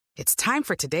It's time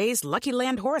for today's Lucky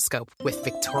Land horoscope with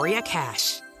Victoria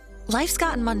Cash. Life's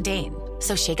gotten mundane,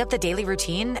 so shake up the daily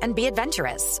routine and be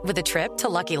adventurous with a trip to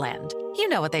Lucky Land. You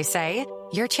know what they say,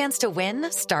 your chance to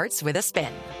win starts with a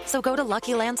spin. So go to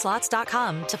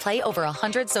LuckyLandSlots.com to play over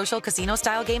 100 social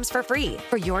casino-style games for free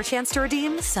for your chance to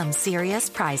redeem some serious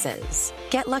prizes.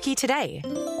 Get lucky today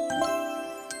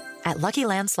at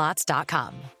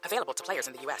LuckyLandSlots.com. Available to players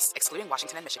in the U.S., excluding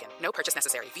Washington and Michigan. No purchase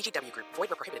necessary. VGW Group. Void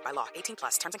where prohibited by law.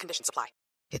 18+. Terms and conditions apply.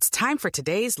 It's time for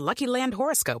today's Lucky Land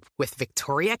horoscope with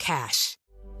Victoria Cash.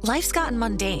 Life's gotten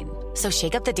mundane, so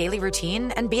shake up the daily routine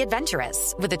and be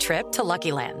adventurous with a trip to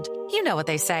Lucky Land. You know what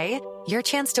they say, your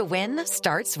chance to win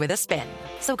starts with a spin.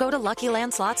 So go to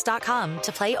LuckyLandSlots.com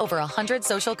to play over 100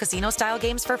 social casino-style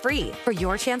games for free for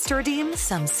your chance to redeem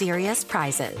some serious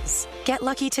prizes. Get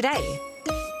lucky today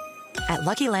at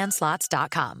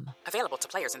LuckyLandSlots.com. Available to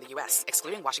players in the U.S.,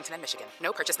 excluding Washington and Michigan.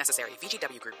 No purchase necessary.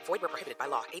 VGW Group. Void where prohibited by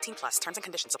law. 18+. Terms and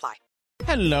conditions apply.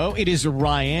 Hello, it is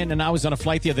Ryan, and I was on a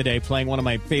flight the other day playing one of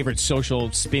my favorite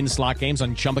social spin slot games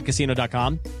on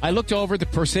ChumbaCasino.com. I looked over at the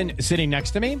person sitting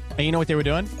next to me, and you know what they were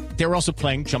doing? They were also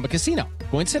playing Chumba Casino.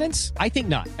 Coincidence? I think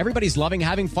not. Everybody's loving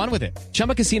having fun with it.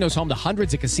 Chumba Casino is home to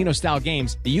hundreds of casino-style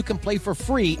games that you can play for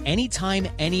free anytime,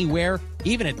 anywhere,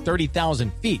 even at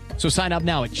 30,000 feet. So sign up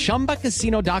now at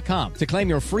ChumbaCasino.com to claim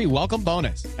your free welcome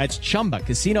bonus. That's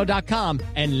ChumbaCasino.com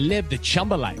and live the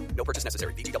Chumba life. No purchase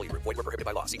necessary. VGW Group. Void where prohibited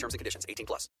by law. See terms and conditions.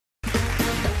 18+.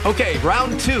 Okay,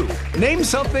 round two. Name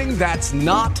something that's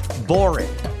not boring.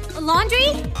 A laundry?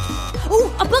 Ooh,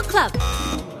 a book club.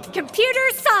 Computer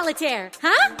solitaire,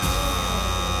 huh?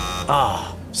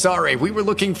 Ah, sorry, we were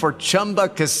looking for Chumba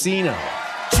Casino.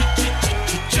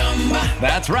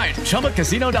 That's right,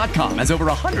 ChumbaCasino.com has over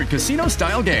 100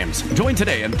 casino-style games. Join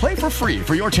today and play for free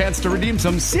for your chance to redeem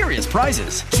some serious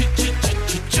prizes.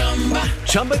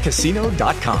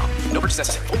 ChumbaCasino.com. No purchase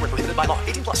necessary. Void where prohibited by law.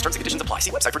 18+. Terms and conditions apply.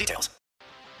 See website for details.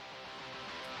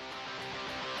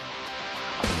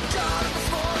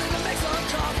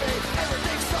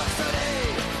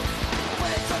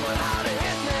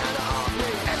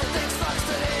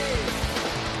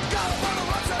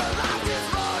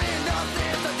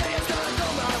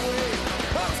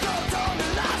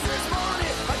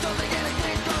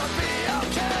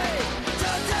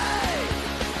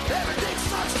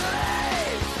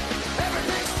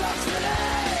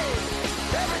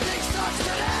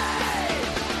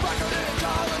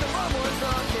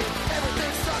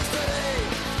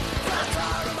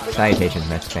 Salutations,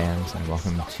 Mets fans, and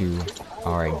welcome to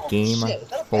our Game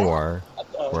 4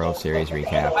 World Series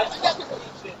recap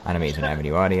on Amazing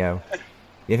Avenue Audio,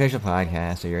 the official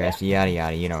podcast of your SC yada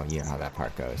yada. You know how that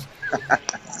part goes.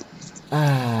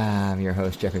 I'm your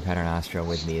host, Jeffrey Paternostro.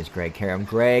 With me is Greg Karam.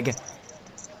 Greg,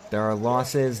 there are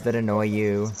losses that annoy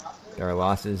you, there are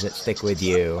losses that stick with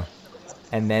you,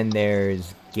 and then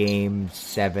there's Game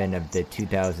 7 of the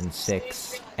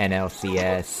 2006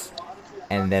 NLCS.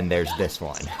 And then there's this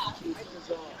one.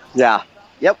 Yeah.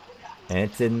 Yep. And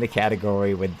it's in the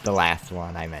category with the last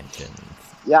one I mentioned.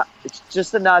 Yeah, it's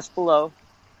just a notch below.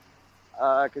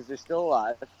 Because they're still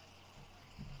alive.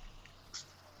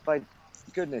 But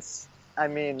goodness. I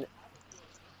mean,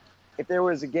 if there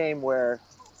was a game where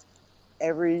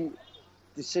every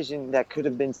decision that could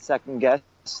have been second guessed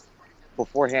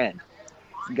beforehand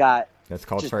got That's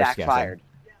called just first backfired.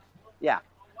 guessing.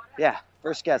 Yeah.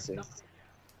 First guessing.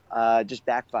 Just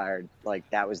backfired. Like,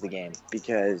 that was the game.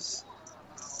 Because,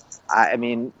 I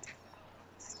mean,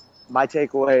 my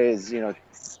takeaway is,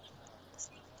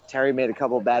 Terry made a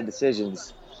couple of bad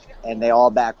decisions, and they all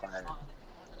backfired.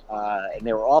 And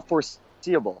they were all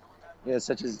foreseeable.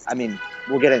 Such as,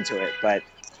 we'll get into it, but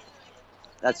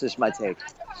that's just my take.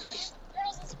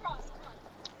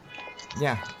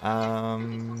 Yeah.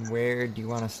 Where do you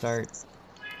want to start?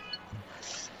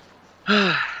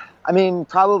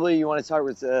 Probably you want to start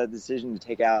with the decision to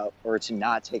take out or to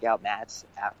not take out Matz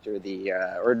after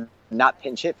or not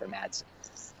pinch hit for Matz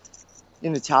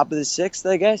in the top of the sixth,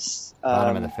 I guess.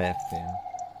 Bottom of the fifth, yeah.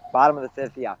 Bottom of the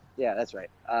fifth, yeah. Yeah, that's right.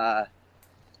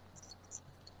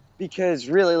 Because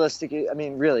realistically,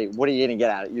 really, what are you going to get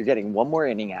out of it? You're getting one more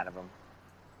inning out of him.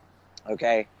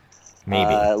 Okay?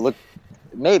 Maybe.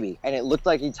 Maybe. And it looked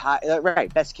like he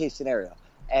right, best case scenario.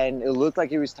 And it looked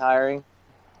like he was tiring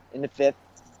in the fifth.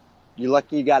 You're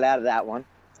lucky you got out of that one.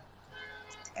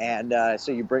 And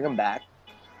so you bring him back.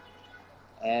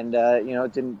 And,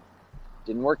 it didn't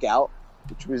work out,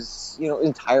 which was,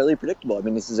 entirely predictable.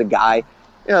 This is a guy,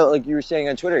 like you were saying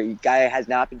on Twitter, the guy has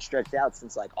not been stretched out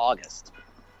since, August.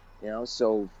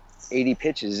 So 80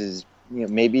 pitches is,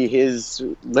 maybe his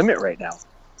limit right now.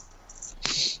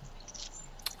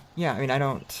 Yeah,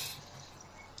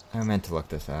 I meant to look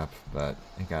this up, but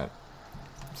it got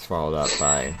swallowed up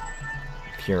by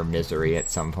pure misery at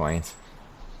some point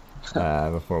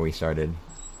before we started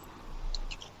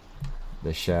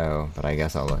the show. But I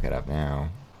guess I'll look it up now.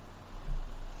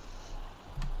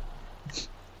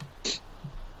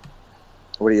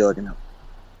 What are you looking up?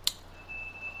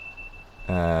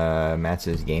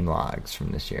 Matz's game logs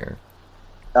from this year.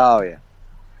 Oh, yeah.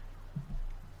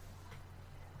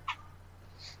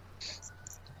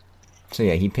 So,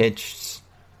 yeah, he pitched...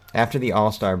 After the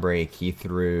All-Star break, he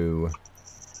threw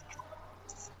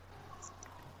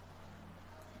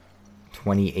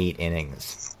 28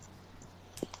 innings.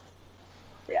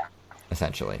 Yeah.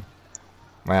 Essentially.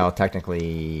 Well,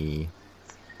 technically...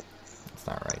 That's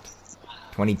not right.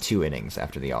 22 innings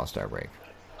after the All-Star break.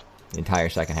 The entire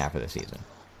second half of the season.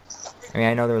 I mean,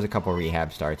 I know there was a couple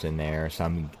rehab starts in there,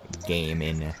 some game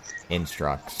in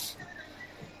instructs,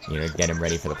 get him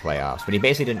ready for the playoffs. But he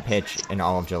basically didn't pitch in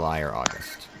all of July or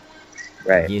August.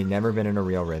 Right. He had never been in a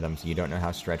real rhythm, so you don't know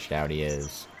how stretched out he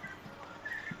is.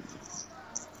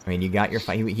 I mean, you got your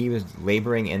fight. He was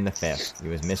laboring in the fifth. He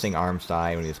was missing arm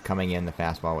side. When he was coming in, the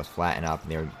fastball was flattened up,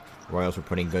 and the Royals were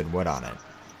putting good wood on it.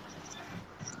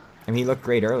 I mean, he looked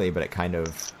great early, but it kind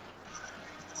of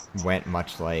went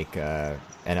much like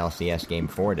NLCS Game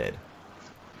 4 did.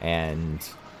 And...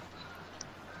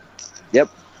 Yep.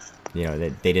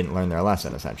 They didn't learn their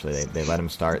lesson, essentially. They let him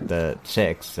start the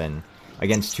sixth, and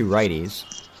against two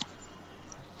righties.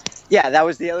 Yeah, that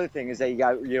was the other thing, is that you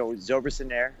got, Zobrist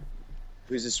there,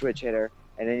 who's a switch hitter,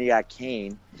 and then you got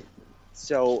Kane.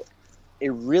 So it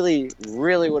really,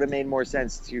 really would have made more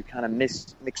sense to kind of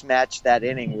mix match that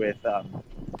inning with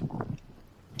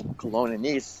Colon and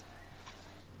Nice.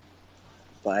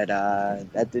 But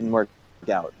that didn't work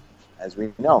out, as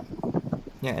we know.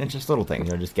 Yeah, and it's just little things.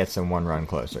 Just gets them one run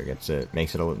closer.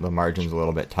 Makes the margins a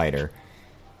little bit tighter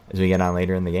as we get on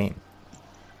later in the game.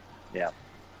 Yeah.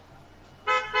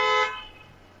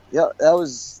 Yeah, that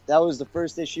was the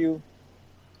first issue.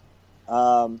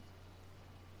 And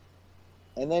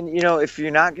then, if you're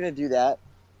not going to do that,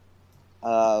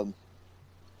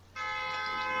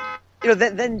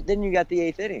 then you got the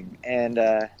eighth inning, and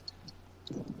I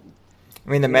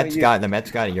mean, the Mets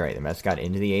got. You're right. The Mets got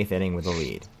into the eighth inning with a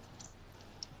lead.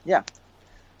 Yeah,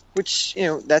 which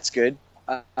that's good.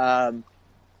 But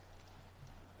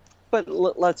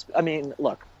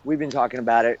look, we've been talking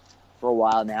about it for a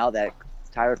while now that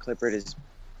Tyler Clippard is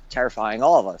terrifying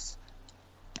all of us,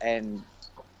 and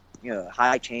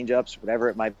high changeups, whatever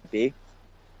it might be.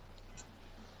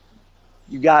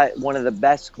 You got one of the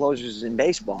best closers in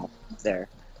baseball there,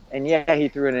 and yeah, he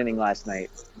threw an inning last night.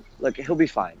 Look, he'll be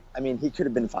fine. I mean, he could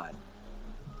have been fine.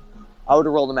 I would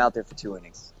have rolled him out there for 2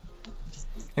 innings.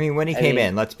 I mean, when he came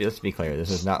in, let's be clear.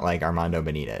 This is not like Armando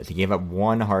Benitez. He gave up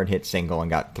one hard hit single and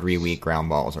got 3 weak ground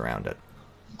balls around it.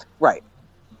 Right.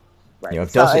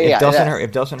 If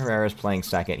Delson Herrera's playing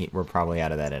second, we're probably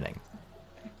out of that inning.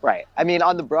 Right. I mean,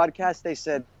 on the broadcast, they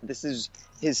said this is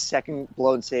his second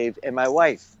blown save, and my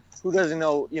wife, who doesn't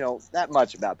know, that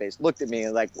much about baseball, looked at me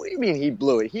and like, what do you mean he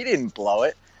blew it? He didn't blow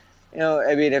it.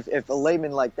 I mean, if a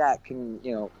layman like that can,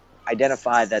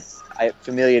 identify that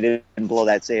Familia didn't blow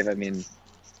that save, I mean,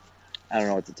 I don't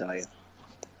know what to tell you.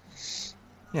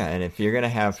 Yeah, and if you're going to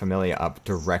have Familia up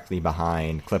directly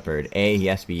behind Clippard, A, he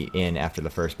has to be in after the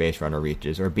first base runner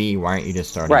reaches, or B, why aren't you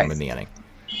just starting him in the inning?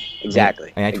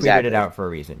 Exactly. And I tweeted it out for a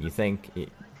reason. You think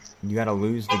you got to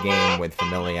lose the game with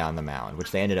Familia on the mound, which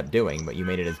they ended up doing, but you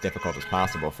made it as difficult as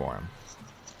possible for him.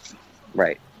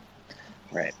 Right.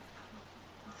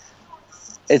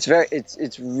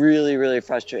 It's really, really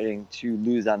frustrating to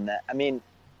lose on that. I mean,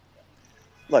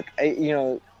 look,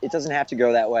 it doesn't have to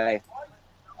go that way.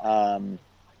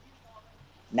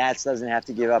 Nats doesn't have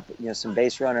to give up, some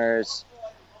base runners.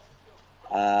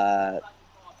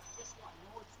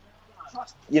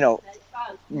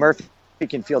 Murphy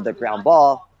can field that ground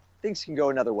ball. Things can go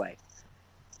another way.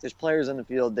 There's players on the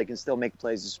field that can still make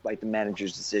plays despite the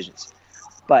manager's decisions.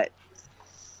 But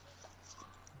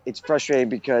it's frustrating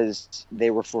because they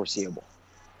were foreseeable.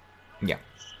 Yeah.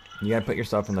 You got to put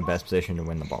yourself in the best position to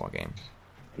win the ball game.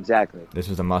 Exactly. This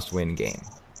was a must-win game.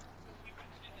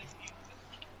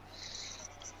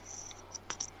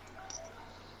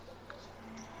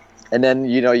 And then,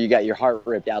 you got your heart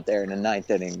ripped out there in the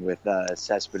ninth inning with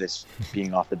Cespedes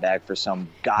being off the bag for some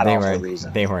god-awful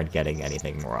reason. They weren't getting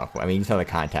anything more off. I mean, you saw the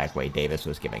contact Wade Davis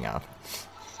was giving up.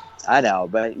 I know,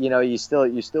 but, you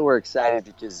still were excited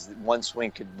because one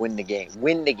swing could win the game.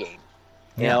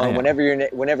 Whenever you're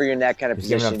in that kind of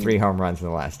He's position. given up 3 home runs in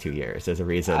the last 2 years. There's a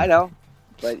reason. I know,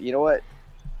 but you know what?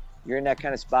 You're in that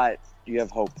kind of spot. You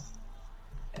have hope.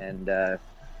 And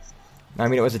I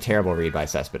mean, it was a terrible read by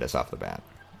Cespedes off the bat.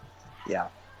 Yeah.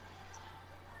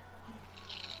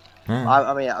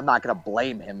 I mean, I'm not going to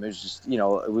blame him. It was just,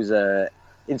 it was a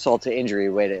insult to injury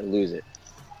way to lose it.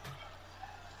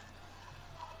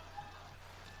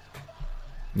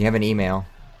 You have an email.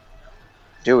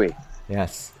 Do we?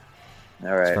 Yes.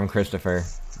 All right. It's from Christopher.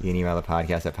 You can email the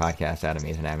podcast at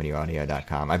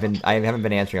podcast@AmazinAvenueAudio.com. I haven't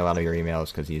been answering a lot of your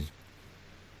emails because these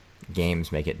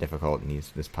games make it difficult, and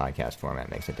this podcast format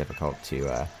makes it difficult to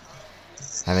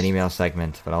have an email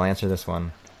segment. But I'll answer this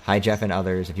one. Hi, Jeff and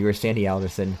others. If you were Sandy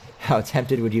Alderson, how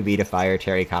tempted would you be to fire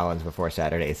Terry Collins before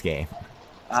Saturday's game?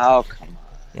 Oh, come on.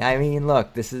 Yeah, I mean,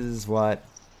 look, this is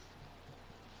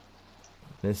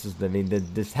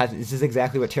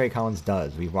exactly what Terry Collins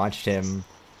does. We've watched him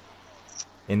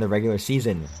in the regular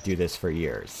season do this for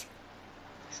years.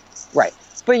 Right.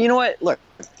 But you know what? Look,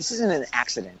 this isn't an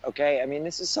accident, okay? I mean,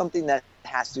 this is something that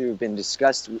has to have been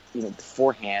discussed,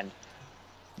 beforehand,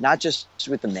 not just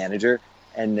with the manager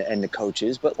and the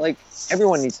coaches, but,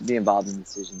 everyone needs to be involved in the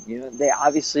decision. They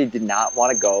obviously did not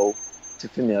want to go to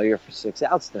Familia for 6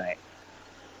 outs tonight.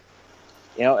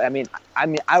 I mean,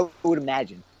 I would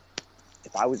imagine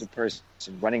if I was a person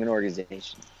running an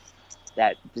organization,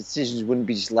 that decisions wouldn't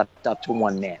be just left up to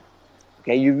one man.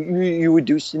 Okay, you would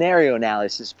do scenario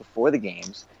analysis before the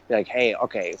games. Be like, hey,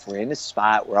 okay, if we're in this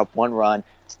spot, we're up 1 run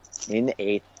in the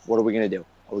 8th, what are we going to do?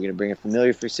 Are we going to bring a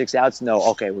Familia for 6 outs? No,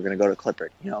 okay, we're going to go to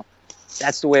Clippard.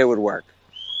 That's the way it would work.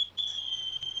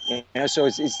 So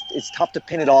it's tough to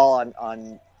pin it all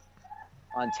on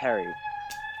Terry.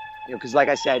 Because like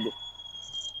I said,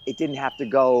 it didn't have to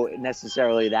go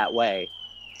necessarily that way.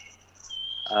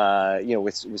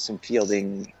 With some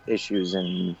fielding issues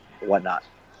and whatnot.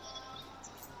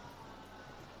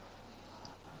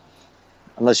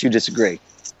 Unless you disagree.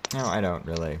 No, I don't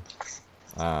really.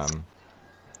 I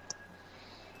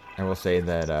will say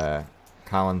that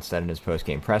Collins said in his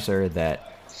post-game presser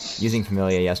that using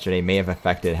Familia yesterday may have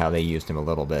affected how they used him a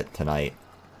little bit tonight,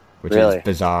 which is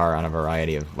bizarre on a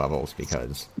variety of levels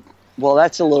because... Well,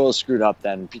 that's a little screwed up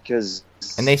then because...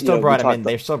 And they still brought him in.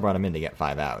 They still brought him in to get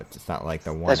 5 outs. It's not like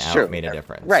the one out true. Made a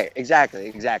difference. Right?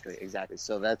 Exactly.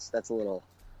 So that's a little.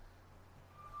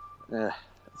 That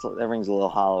rings a little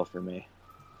hollow for me.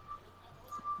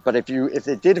 But if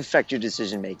it did affect your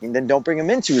decision making, then don't bring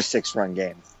him into a 6-run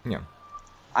game. Yeah.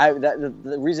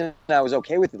 The reason I was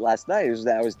okay with it last night was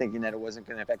that I was thinking that it wasn't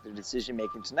going to affect their decision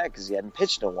making tonight because he hadn't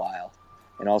pitched in a while,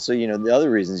 and also the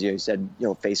other reasons you said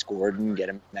face Gordon, get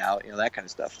him out, that kind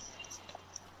of stuff.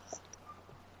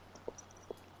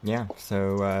 Yeah,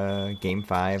 so Game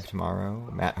 5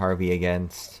 tomorrow. Matt Harvey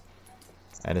against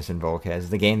Edinson Volquez.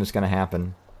 The game that's going to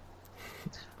happen.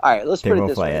 All right, let's put it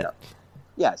this way. It.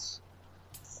 Yes.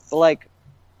 But,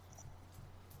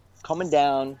 coming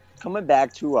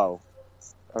back 2-0,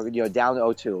 or, down to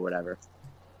 0-2 or whatever,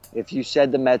 if you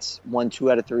said the Mets won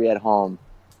 2 out of 3 at home,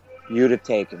 you'd have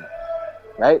taken it,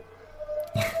 right?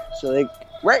 So,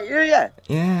 right? Yeah.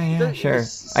 Yeah, sure.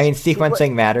 I mean,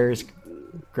 sequencing matters,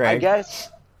 Greg.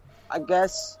 I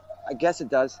guess it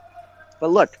does. But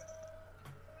look,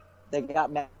 they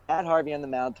got Matt Harvey on the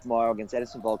mound tomorrow against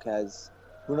Edinson Volquez.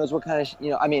 Who knows what kind of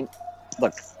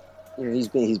look, he's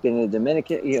been in the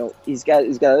Dominican. He's got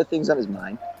other things on his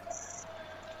mind.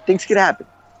 Things could happen.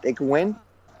 They can win.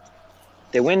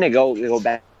 They win. They go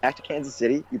back to Kansas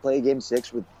City. You play Game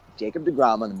 6 with Jacob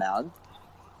deGrom on the mound,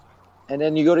 and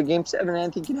then you go to Game 7, and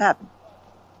anything can happen.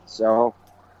 So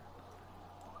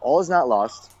all is not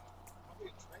lost.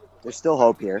 There's still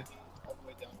hope here.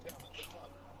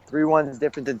 3-1 is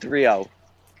different than 3-0.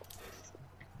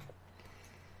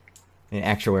 And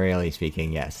actuarially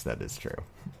speaking, yes, that is true.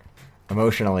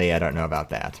 Emotionally, I don't know about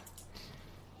that.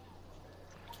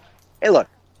 Hey, look.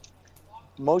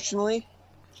 Emotionally,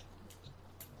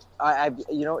 I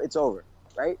it's over,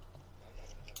 right?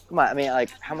 Come on, I mean,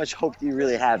 how much hope do you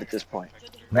really have at this point?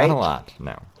 Right? Not a lot,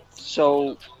 no.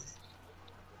 So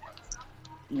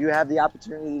you have the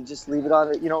opportunity to just leave it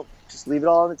on, just leave it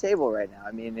all on the table right now.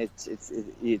 I mean,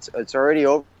 it's already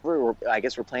over. I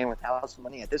guess we're playing with house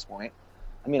money at this point.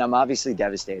 I mean, I'm obviously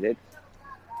devastated,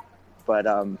 but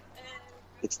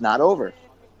it's not over.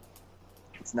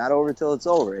 It's not over till it's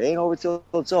over. It ain't over till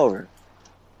it's over.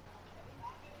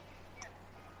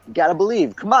 You gotta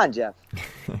believe. Come on, Jeff.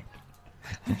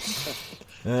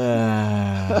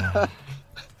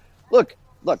 Look.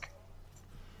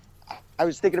 I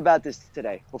was thinking about this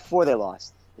today before they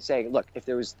lost. Saying, look, if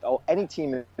there was any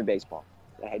team in baseball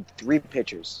that had 3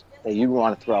 pitchers that you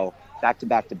want to throw back to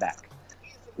back to back,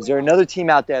 is there another team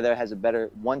out there that has a better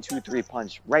 1-2-3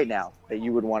 punch right now that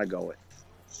you would want to go with?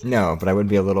 No, but I would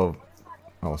be a little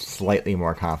slightly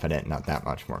more confident, not that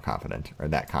much more confident, or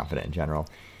that confident in general,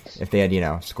 if they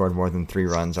had, scored more than 3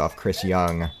 runs off Chris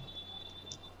Young,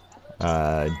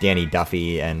 Danny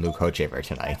Duffy, and Luke Hochevar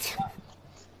tonight.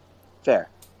 Fair.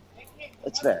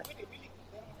 It's fair.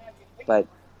 But,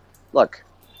 look,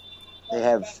 they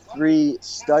have 3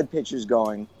 stud pitchers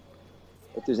going.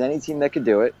 If there's any team that could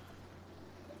do it,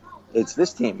 it's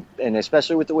this team, and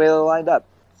especially with the way they're lined up.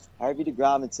 Harvey,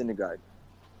 DeGrom, and Syndergaard.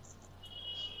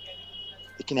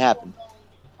 It can happen.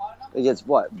 Against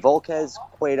what? Volquez,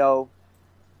 Cueto,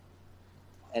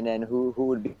 and then who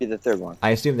would be the third one? I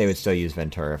assume they would still use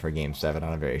Ventura for Game 7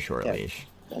 on a very short leash.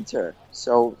 Ventura.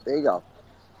 So, there you go.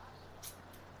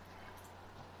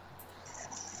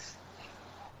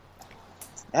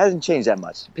 It hasn't changed that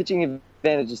much. Pitching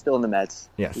advantage is still in the Mets.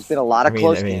 Yes. There's been a lot of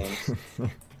close games.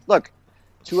 Look,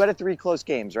 2 out of 3 close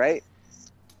games, right?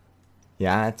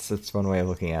 Yeah, it's one way of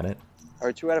looking at it.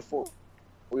 Or 2 out of 4.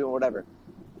 Whatever.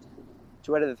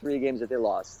 2 out of the 3 games that they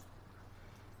lost.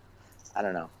 I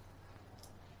don't know.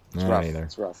 It's rough. Either.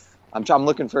 It's rough. I'm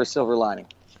looking for a silver lining.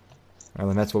 Well,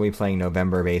 the Mets will be playing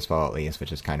November baseball at least,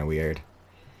 which is kind of weird.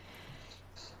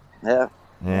 Yeah.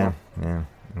 Yeah.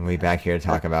 We'll be back here to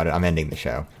talk about it. I'm ending the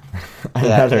show.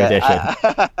 Another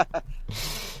edition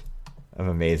of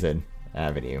Amazing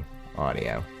Avenue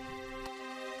Audio.